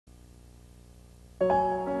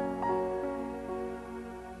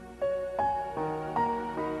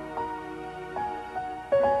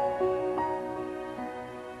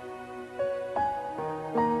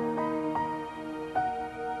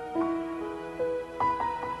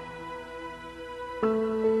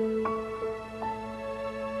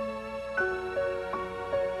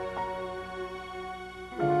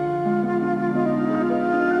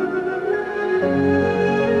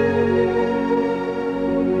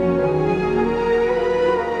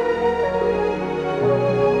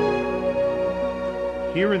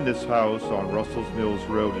Here in this house on Russell's Mills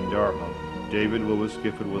Road in Dartmouth, David Lewis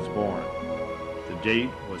Gifford was born. The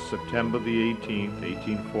date was September the 18th,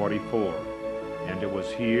 1844, and it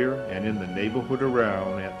was here and in the neighborhood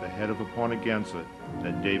around at the head of Upon-a-Gansett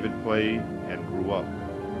that David played and grew up.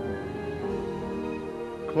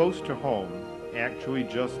 Close to home, actually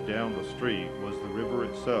just down the street, was the river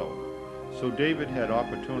itself, so David had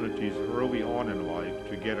opportunities early on in life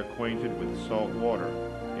to get acquainted with salt water,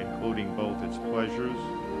 including both its pleasures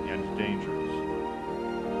and dangers.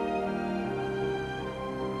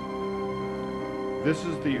 This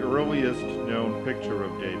is the earliest known picture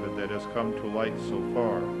of David that has come to light so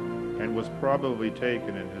far, and was probably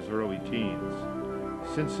taken in his early teens.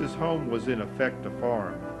 Since his home was in effect a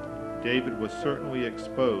farm, David was certainly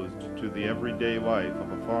exposed to the everyday life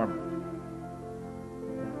of a farmer.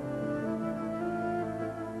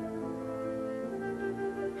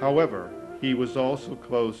 However, he was also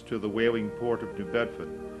close to the whaling port of New Bedford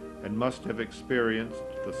and must have experienced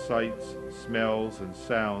the sights, smells, and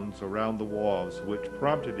sounds around the wharves which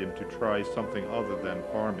prompted him to try something other than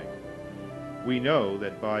farming. We know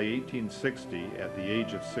that by 1860, at the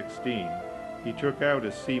age of 16, he took out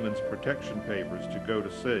his seaman's protection papers to go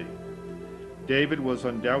to sea. David was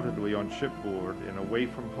undoubtedly on shipboard and away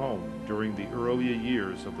from home during the earlier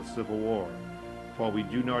years of the Civil War, for we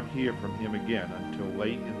do not hear from him again until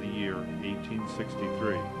late in the year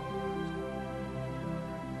 1863.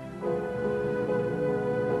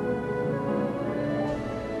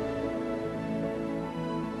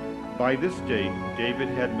 By this date, David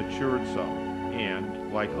had matured some,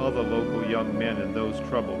 and, like other local young men in those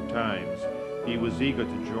troubled times, he was eager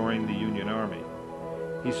to join the Union Army.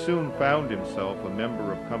 He soon found himself a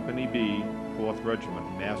member of Company B, 4th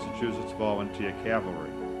Regiment, Massachusetts Volunteer Cavalry.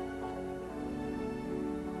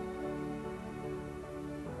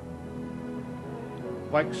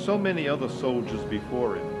 Like so many other soldiers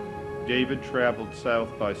before him, David traveled south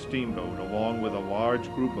by steamboat along with a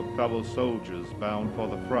large group of fellow soldiers bound for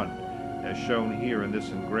the front, as shown here in this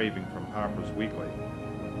engraving from Harper's Weekly.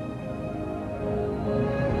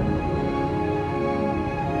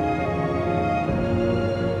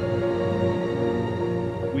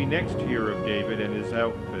 We next hear of David and his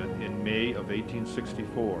outfit in May of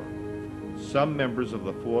 1864. Some members of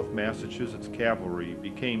the 4th Massachusetts Cavalry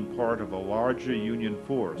became part of a larger Union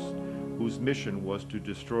force whose mission was to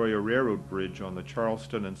destroy a railroad bridge on the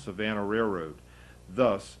Charleston and Savannah Railroad,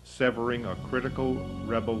 thus severing a critical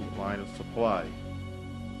rebel line of supply.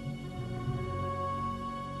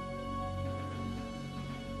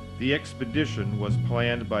 The expedition was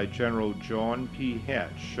planned by General John P.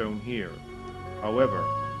 Hatch, shown here. However,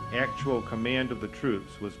 actual command of the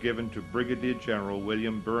troops was given to Brigadier General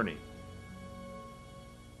William Birney.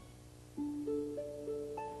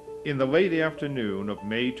 In the late afternoon of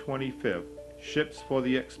May 25th, ships for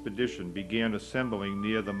the expedition began assembling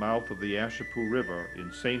near the mouth of the Ashepoo River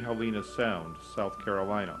in St. Helena Sound, South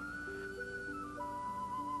Carolina.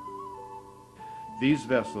 These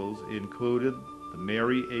vessels included the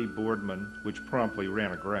Mary A. Boardman, which promptly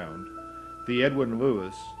ran aground, the Edwin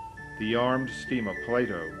Lewis, the armed steamer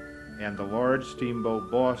Plato, and the large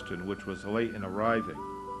steamboat Boston, which was late in arriving.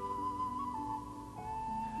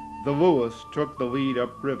 The Lewis took the lead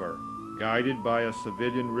upriver, guided by a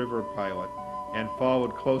civilian river pilot, and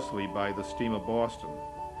followed closely by the steamer Boston.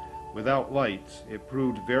 Without lights, it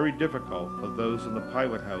proved very difficult for those in the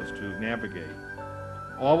pilot house to navigate.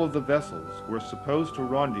 All of the vessels were supposed to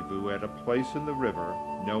rendezvous at a place in the river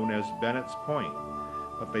known as Bennett's Point,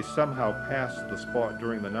 but they somehow passed the spot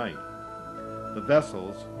during the night. The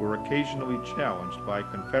vessels were occasionally challenged by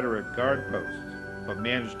Confederate guard posts, but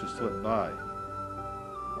managed to slip by.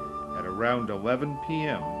 At around 11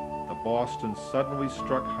 p.m., the Boston suddenly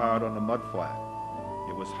struck hard on a mudflat.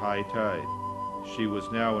 It was high tide. She was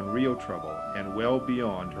now in real trouble and well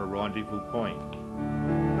beyond her rendezvous point.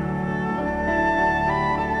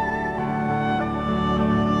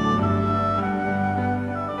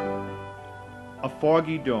 A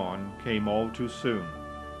foggy dawn came all too soon.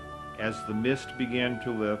 As the mist began to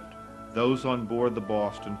lift, those on board the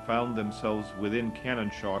Boston found themselves within cannon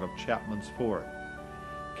shot of Chapman's Fort.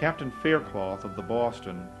 Captain Faircloth of the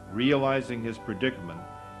Boston, realizing his predicament,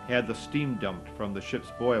 had the steam dumped from the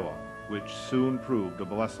ship's boiler, which soon proved a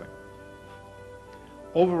blessing.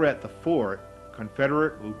 Over at the fort,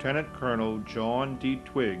 Confederate Lieutenant Colonel John D.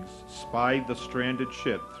 Twiggs spied the stranded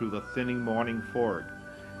ship through the thinning morning fog.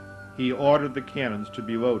 He ordered the cannons to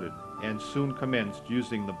be loaded and soon commenced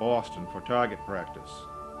using the Boston for target practice.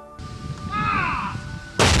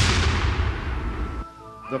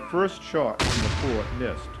 The first shot from the fort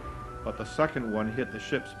missed, but the second one hit the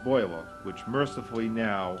ship's boiler, which mercifully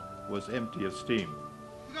now was empty of steam.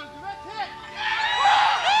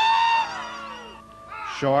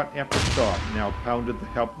 Shot after shot now pounded the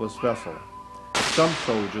helpless vessel. Some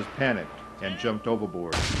soldiers panicked and jumped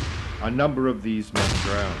overboard. A number of these men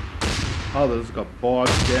drowned. Others got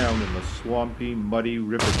bogged down in the swampy, muddy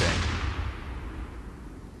riverbank.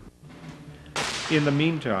 In the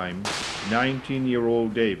meantime,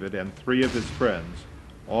 19-year-old David and 3 of his friends,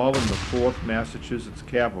 all in the 4th Massachusetts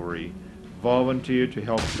Cavalry, volunteered to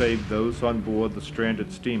help save those on board the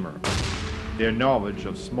stranded steamer. Their knowledge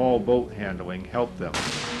of small boat handling helped them,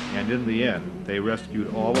 and in the end, they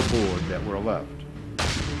rescued all aboard that were left.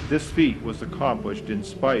 This feat was accomplished in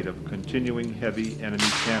spite of continuing heavy enemy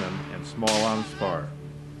cannon and small arms fire.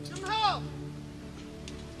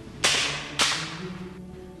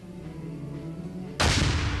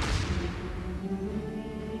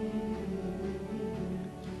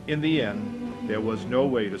 In the end, there was no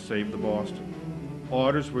way to save the Boston.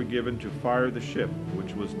 Orders were given to fire the ship,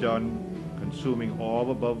 which was done, consuming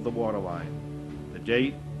all above the waterline. The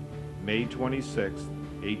date, May 26,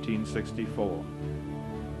 1864.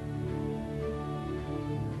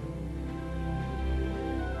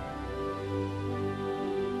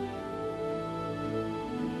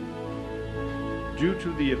 Due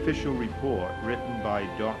to the official report written by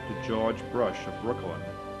Dr. George Brush of Brooklyn,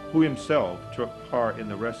 who himself took part in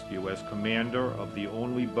the rescue as commander of the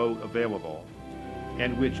only boat available,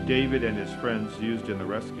 and which David and his friends used in the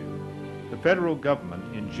rescue, the federal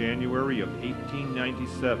government in January of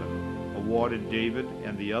 1897 awarded David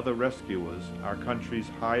and the other rescuers our country's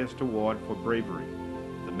highest award for bravery,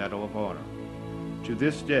 the Medal of Honor. To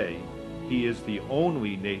this day, he is the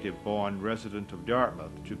only native-born resident of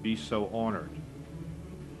Dartmouth to be so honored.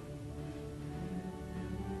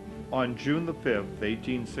 On June the 5th,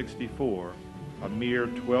 1864, a mere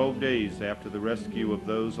 12 days after the rescue of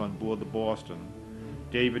those on board the Boston,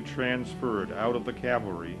 David transferred out of the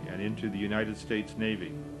cavalry and into the United States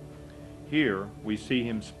Navy. Here, we see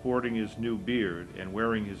him sporting his new beard and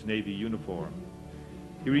wearing his Navy uniform.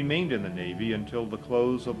 He remained in the Navy until the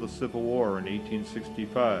close of the Civil War in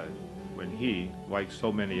 1865, when he, like so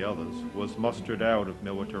many others, was mustered out of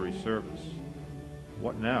military service.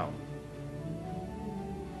 What now?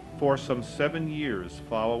 For some 7 years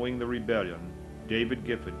following the rebellion, David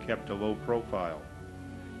Gifford kept a low profile.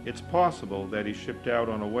 It's possible that he shipped out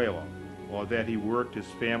on a whaler, or that he worked his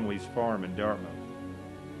family's farm in Dartmouth.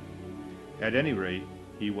 At any rate,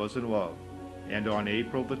 he was in love, and on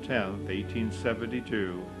April the 10th,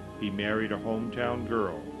 1872, he married a hometown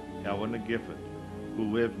girl, Eleanor Gifford,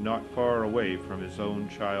 who lived not far away from his own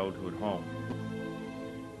childhood home.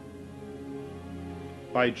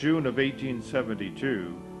 By June of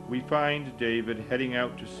 1872, we find David heading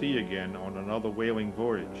out to sea again on another whaling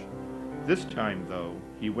voyage. This time, though,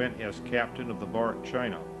 he went as captain of the bark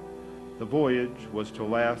China. The voyage was to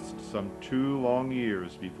last some 2 long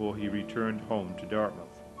years before he returned home to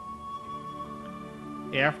Dartmouth.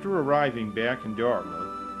 After arriving back in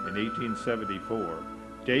Dartmouth in 1874,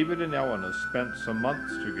 David and Eleanor spent some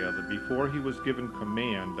months together before he was given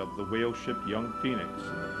command of the whale ship Young Phoenix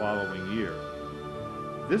in the following year.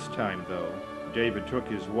 This time, though, David took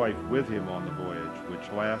his wife with him on the voyage, which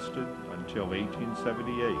lasted until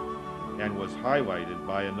 1878 and was highlighted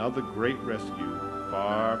by another great rescue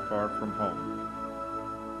far, far from home.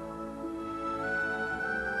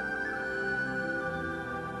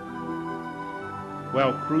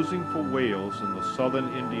 While cruising for whales in the southern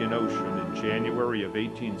Indian Ocean in January of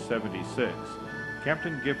 1876,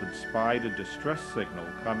 Captain Gifford spied a distress signal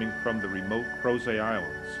coming from the remote Crozet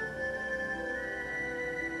Islands.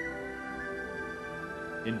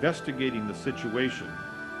 Investigating the situation,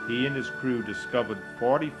 he and his crew discovered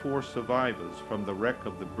 44 survivors from the wreck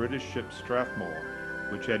of the British ship Strathmore,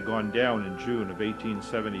 which had gone down in June of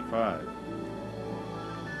 1875.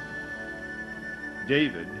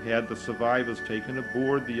 David had the survivors taken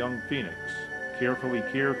aboard the Young Phoenix, carefully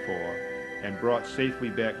cared for, and brought safely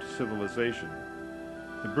back to civilization.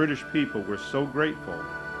 The British people were so grateful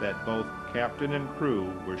that both captain and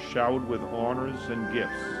crew were showered with honors and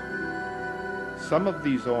gifts. Some of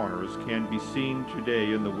these honors can be seen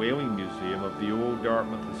today in the Whaling Museum of the Old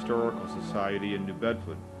Dartmouth Historical Society in New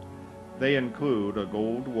Bedford. They include a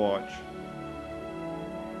gold watch,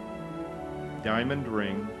 diamond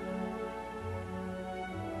ring,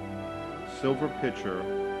 silver pitcher,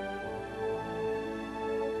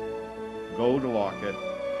 gold locket,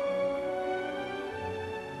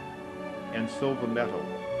 and silver medal,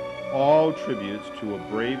 all tributes to a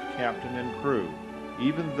brave captain and crew,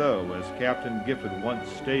 even though, as Captain Gifford once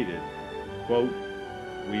stated, quote,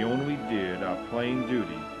 "We only did our plain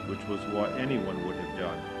duty, which was what anyone would have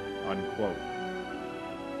done," unquote.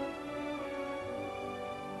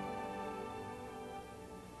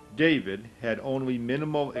 David had only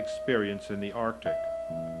minimal experience in the Arctic,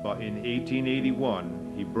 but in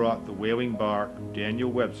 1881 he brought the whaling bark Daniel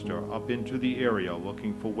Webster up into the area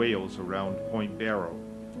looking for whales around Point Barrow.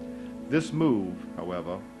 This move,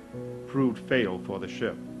 however, proved fatal for the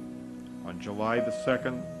ship. On July the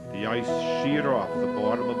 2nd, the ice sheared off the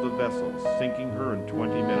bottom of the vessel, sinking her in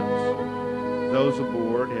 20 minutes. Those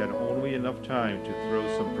aboard had only enough time to throw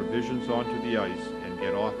some provisions onto the ice and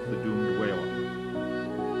get off the doomed whaler.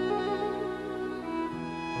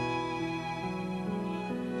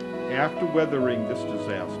 After weathering this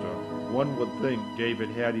disaster, one would think David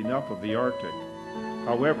had enough of the Arctic.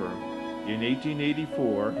 However, in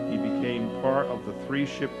 1884, he became part of the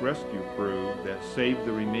 3-ship rescue crew that saved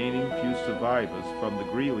the remaining few survivors from the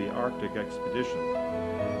Greely Arctic expedition.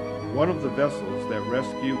 One of the vessels that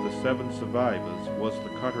rescued the 7 survivors was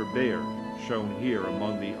the cutter Bear, shown here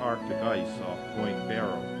among the Arctic ice off Point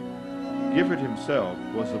Barrow. Gifford himself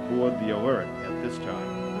was aboard the Alert at this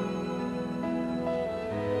time.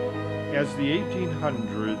 As the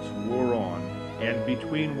 1800s wore on, and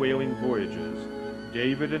between whaling voyages,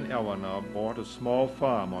 David and Eleanor bought a small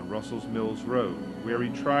farm on Russell's Mills Road, where he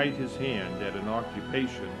tried his hand at an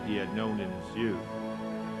occupation he had known in his youth.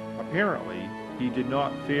 Apparently, he did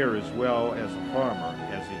not fare as well as a farmer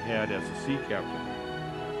as he had as a sea captain.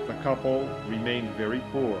 The couple remained very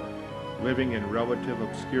poor, living in relative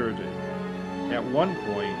obscurity. At one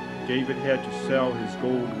point, David had to sell his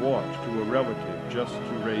gold watch to a relative just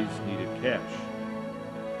to raise needed cash.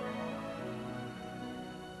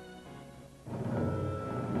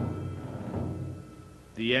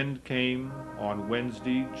 The end came on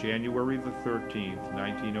Wednesday, January the 13th,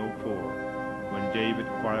 1904, when David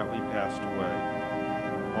quietly passed away.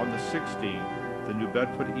 On the 16th, the New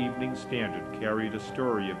Bedford Evening Standard carried a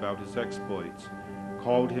story about his exploits,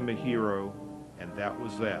 called him a hero, and that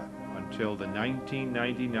was that, until the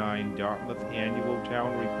 1999 Dartmouth Annual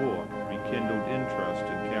Town Report rekindled interest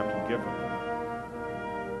in Captain Gifford.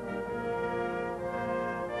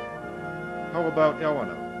 How about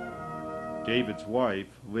Eleanor? David's wife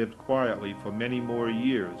lived quietly for many more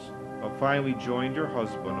years, but finally joined her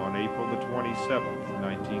husband on April the 27th,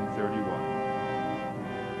 1931.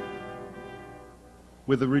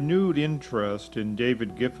 With a renewed interest in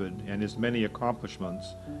David Gifford and his many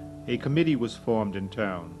accomplishments, a committee was formed in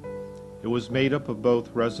town. It was made up of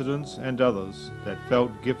both residents and others that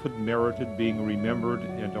felt Gifford merited being remembered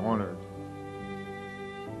and honored.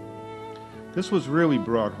 This was really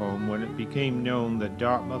brought home when it became known that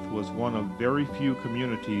Dartmouth was one of very few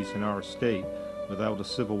communities in our state without a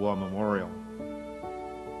Civil War memorial.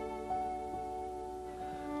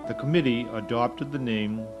 The committee adopted the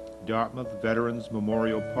name Dartmouth Veterans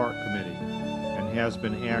Memorial Park Committee and has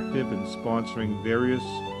been active in sponsoring various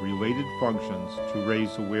related functions to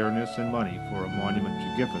raise awareness and money for a monument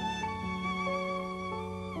to Gifford.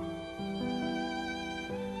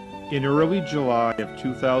 In early July of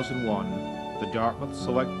 2001, the Dartmouth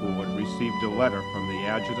Select Board received a letter from the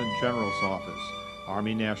Adjutant General's Office,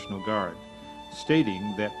 Army National Guard,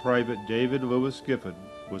 stating that Private David Lewis Gifford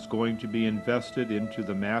was going to be invested into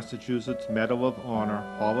the Massachusetts Medal of Honor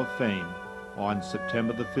Hall of Fame on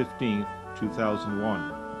September the 15th,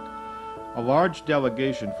 2001. A large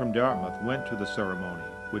delegation from Dartmouth went to the ceremony,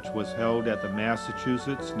 which was held at the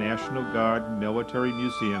Massachusetts National Guard Military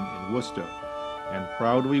Museum in Worcester, and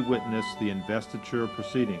proudly witnessed the investiture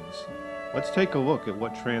proceedings. Let's take a look at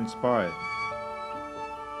what transpired.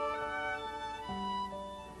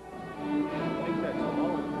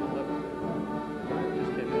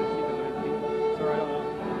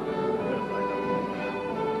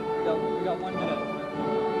 We got 1 minute.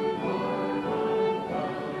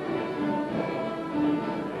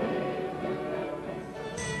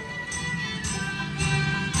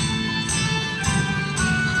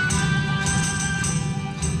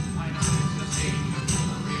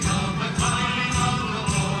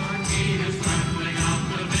 He is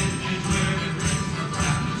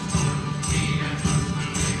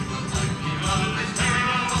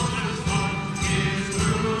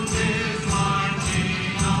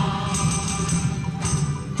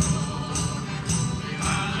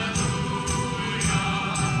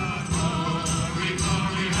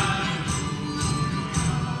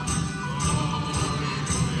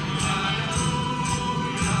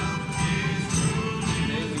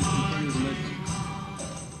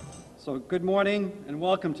So good morning and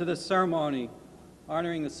welcome to this ceremony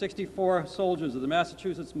honoring the 64 soldiers of the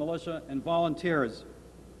Massachusetts militia and volunteers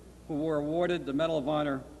who were awarded the Medal of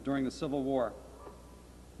Honor during the Civil War.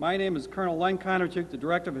 My name is Colonel Len Konarchuk, the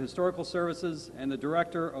Director of Historical Services and the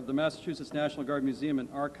Director of the Massachusetts National Guard Museum and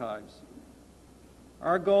Archives.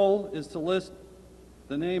 Our goal is to list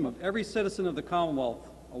the name of every citizen of the Commonwealth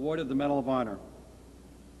awarded the Medal of Honor.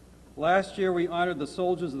 Last year we honored the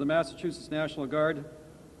soldiers of the Massachusetts National Guard.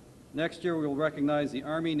 Next year we will recognize the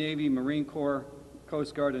Army, Navy, Marine Corps,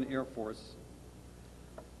 Coast Guard, and Air Force.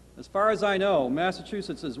 As far as I know,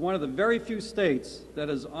 Massachusetts is one of the very few states that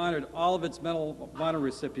has honored all of its Medal of Honor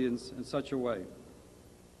recipients in such a way.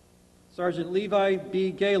 Sergeant Levi B.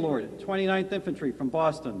 Gaylord, 29th Infantry from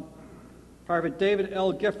Boston. Private David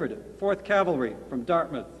L. Gifford, 4th Cavalry from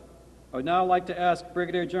Dartmouth. I would now like to ask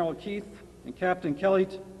Brigadier General Keith and Captain Kelly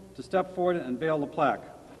to step forward and unveil the plaque.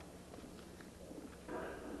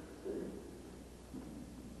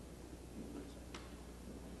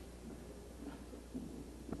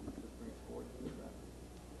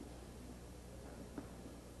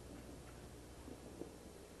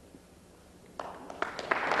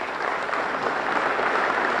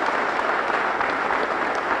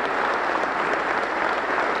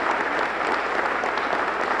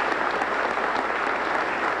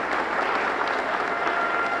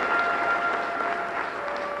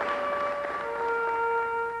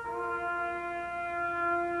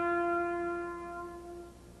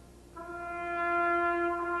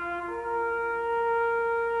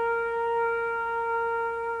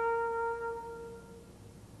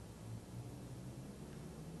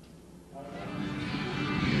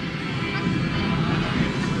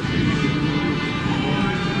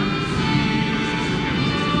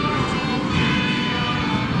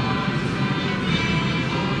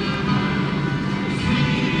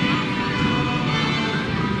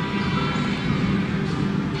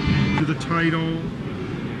 The title,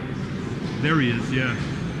 there he is, yeah,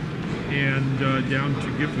 and down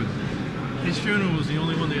to Gifford. His funeral was the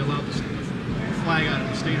only one they allowed the flag out of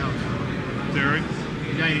the State House. Derek?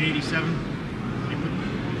 He died in '87.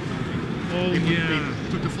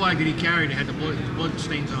 They took the flag that he carried, it had the blood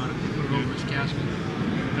stains on it, they put it over his casket.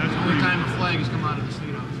 That's the only time a flag has come out of the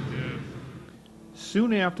State House. Yeah.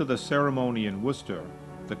 Soon after the ceremony in Worcester,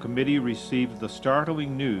 the committee received the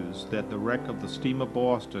startling news that the wreck of the steamer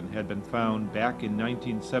Boston had been found back in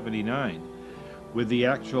 1979, with the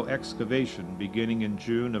actual excavation beginning in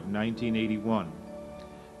June of 1981.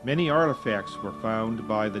 Many artifacts were found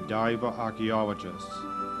by the diver archaeologists.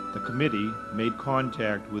 The committee made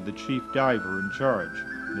contact with the chief diver in charge,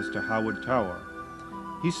 Mr. Howard Tower.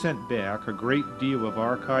 He sent back a great deal of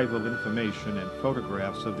archival information and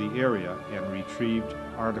photographs of the area and retrieved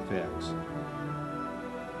artifacts.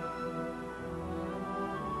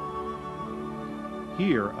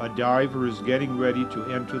 Here, a diver is getting ready to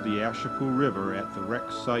enter the Ashapu River at the wreck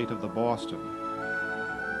site of the Boston.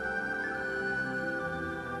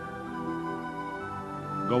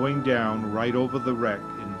 Going down right over the wreck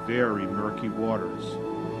in very murky waters.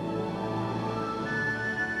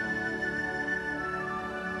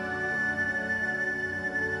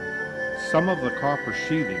 Some of the copper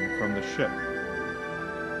sheathing from the ship.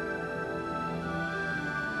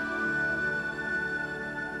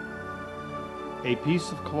 A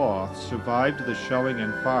piece of cloth survived the shelling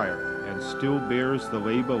and fire and still bears the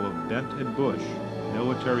label of Bent and Bush,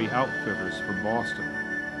 military outfitters from Boston.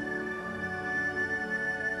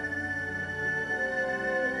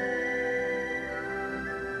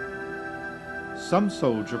 Some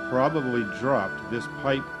soldier probably dropped this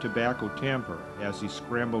pipe tobacco tamper as he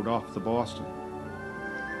scrambled off the Boston.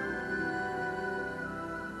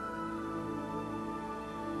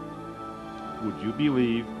 Would you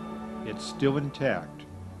believe it's still intact,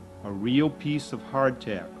 a real piece of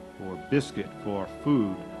hardtack or biscuit for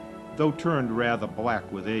food, though turned rather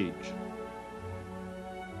black with age.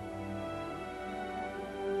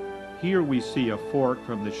 Here we see a fork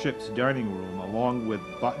from the ship's dining room along with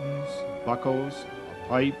buttons, buckles, a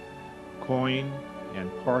pipe, coin, and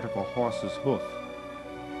part of a horse's hoof.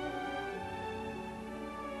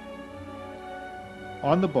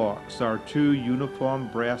 On the box are 2 uniform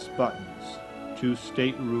brass buttons, 2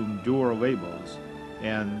 stateroom door labels,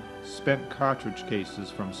 and spent cartridge cases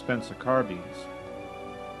from Spencer carbines.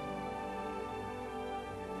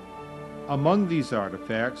 Among these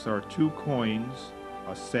artifacts are 2 coins,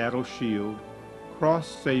 a saddle shield, cross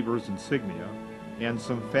sabers insignia, and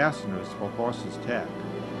some fasteners for horses' tack.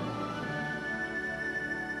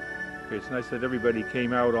 Okay, it's nice that everybody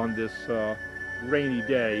came out on this rainy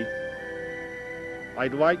day.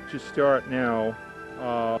 I'd like to start now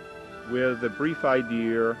with a brief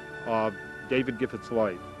idea of David Gifford's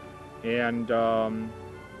life. And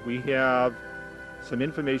we have some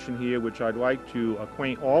information here which I'd like to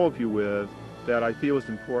acquaint all of you with that I feel is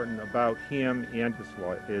important about him and his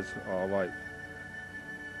life.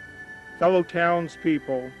 Fellow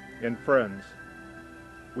townspeople and friends,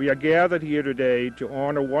 we are gathered here today to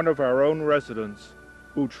honor one of our own residents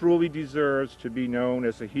who truly deserves to be known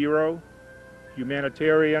as a hero,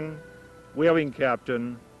 humanitarian, whaling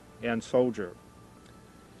captain, and soldier.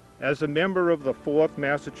 As a member of the 4th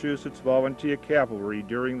Massachusetts Volunteer Cavalry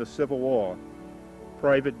during the Civil War,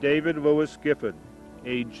 Private David Lewis Gifford,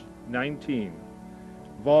 aged 19,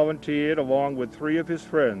 volunteered along with 3 of his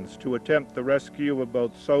friends to attempt the rescue of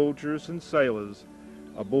both soldiers and sailors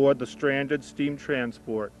aboard the stranded steam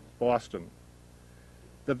transport Boston.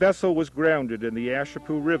 The vessel was grounded in the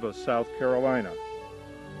Ashepoo River, South Carolina,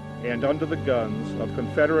 and under the guns of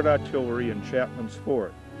Confederate artillery in Chapman's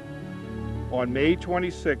Fort. On May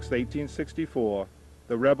 26, 1864,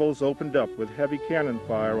 the rebels opened up with heavy cannon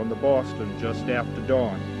fire on the Boston just after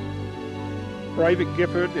dawn. Private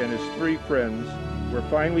Gifford and his 3 friends were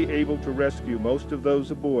finally able to rescue most of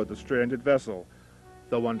those aboard the stranded vessel,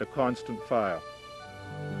 though under constant fire.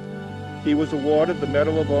 He was awarded the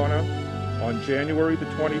Medal of Honor on January the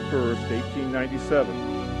 21st,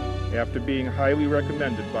 1897, after being highly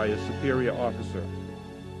recommended by his superior officer.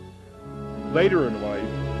 Later in life,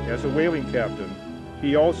 as a whaling captain,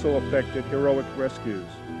 he also effected heroic rescues,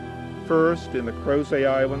 first in the Crozet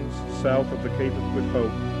Islands south of the Cape of Good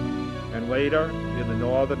Hope, and later in the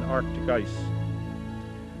northern Arctic ice.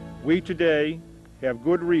 We today have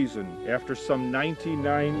good reason, after some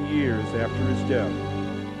 99 years after his death,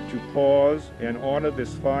 to pause and honor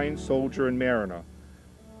this fine soldier and mariner,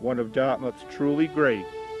 one of Dartmouth's truly great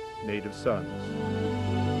native sons.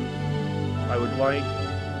 I would like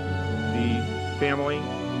the family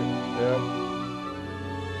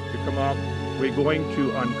to come up. We're going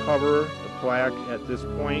to uncover the plaque at this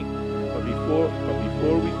point, but before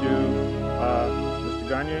we do, Mr.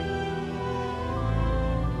 Gagne.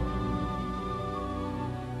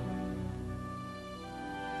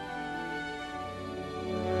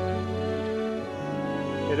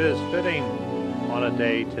 It is fitting on a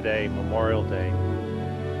day today, Memorial Day,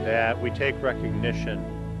 that we take recognition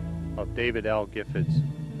of David L. Gifford's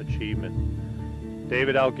achievement.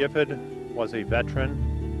 David L. Gifford was a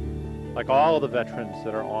veteran, like all of the veterans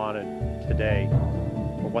that are honored today,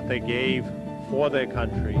 for what they gave for their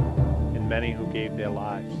country and many who gave their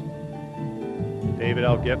lives. David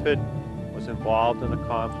L. Gifford was involved in a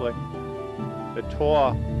conflict that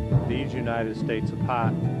tore these United States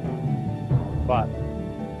apart. But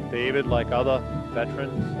David, like other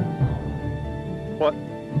veterans, put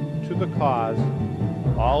to the cause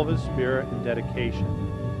all of his spirit and dedication.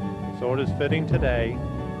 So it is fitting today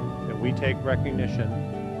that we take recognition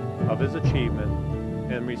of his achievement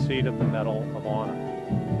and receipt of the Medal of Honor.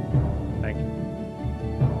 Thank you.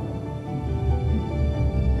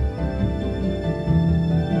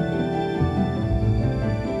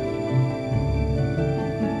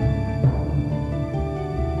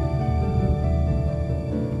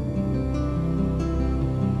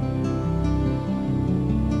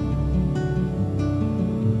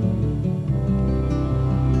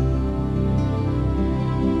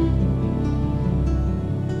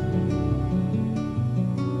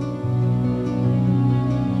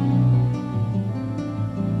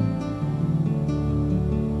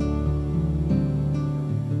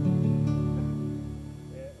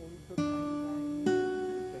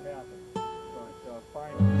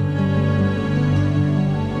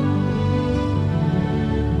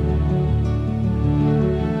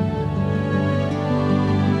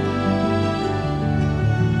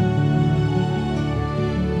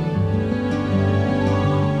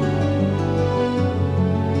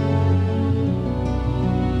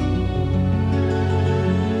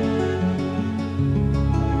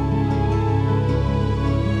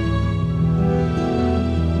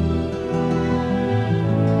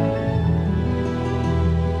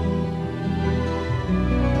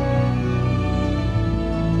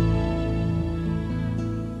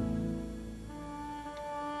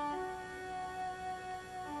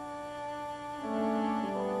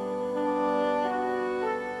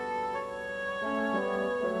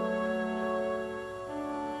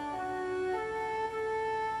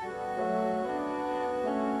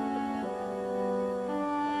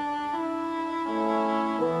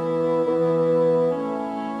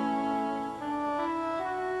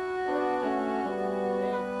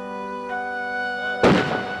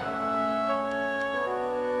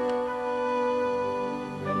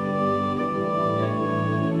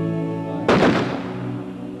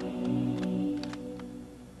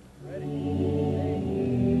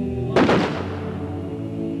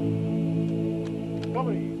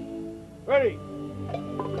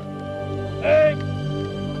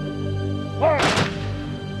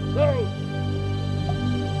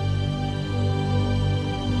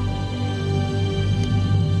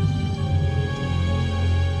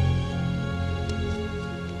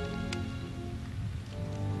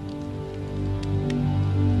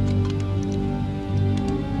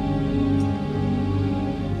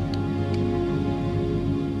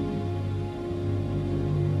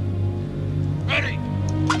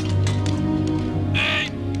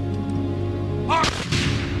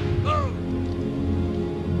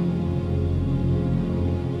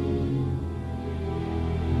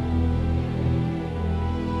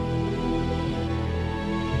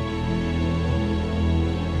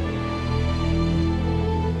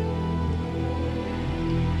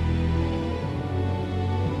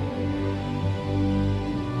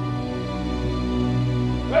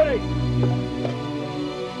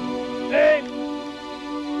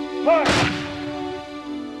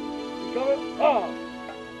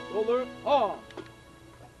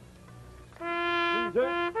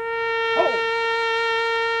 Ready? Hold!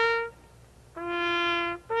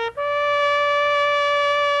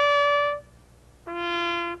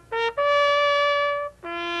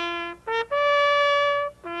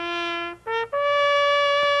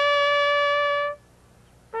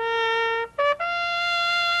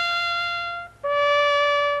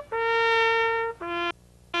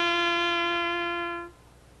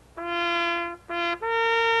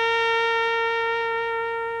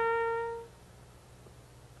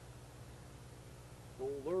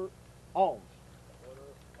 Shoulder arms.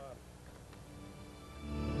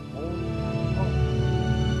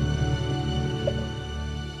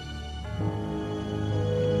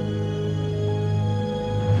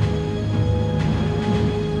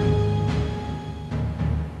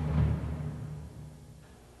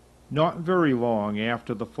 Not very long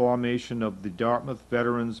after the formation of the Dartmouth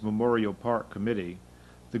Veterans Memorial Park Committee,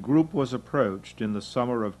 the group was approached in the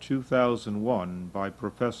summer of 2001 by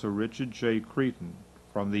Professor Richard J. Cretin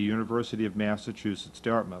from the University of Massachusetts,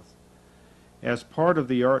 Dartmouth. As part of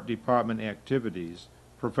the art department activities,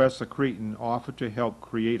 Professor Cretin offered to help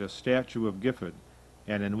create a statue of Gifford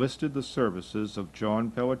and enlisted the services of John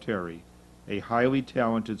Pelletieri, a highly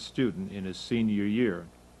talented student in his senior year.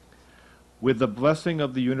 With the blessing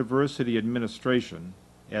of the university administration,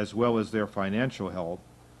 as well as their financial help,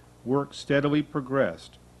 work steadily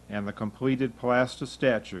progressed, and the completed plaster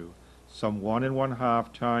statue, some 1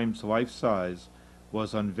 1/2 times life size,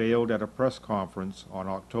 was unveiled at a press conference on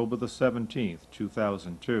October the 17th,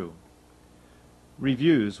 2002.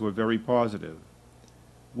 Reviews were very positive.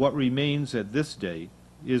 What remains at this date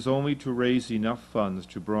is only to raise enough funds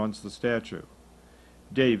to bronze the statue.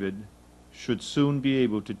 David should soon be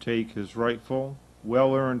able to take his rightful,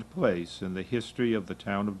 well-earned place in the history of the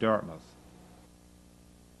town of Dartmouth.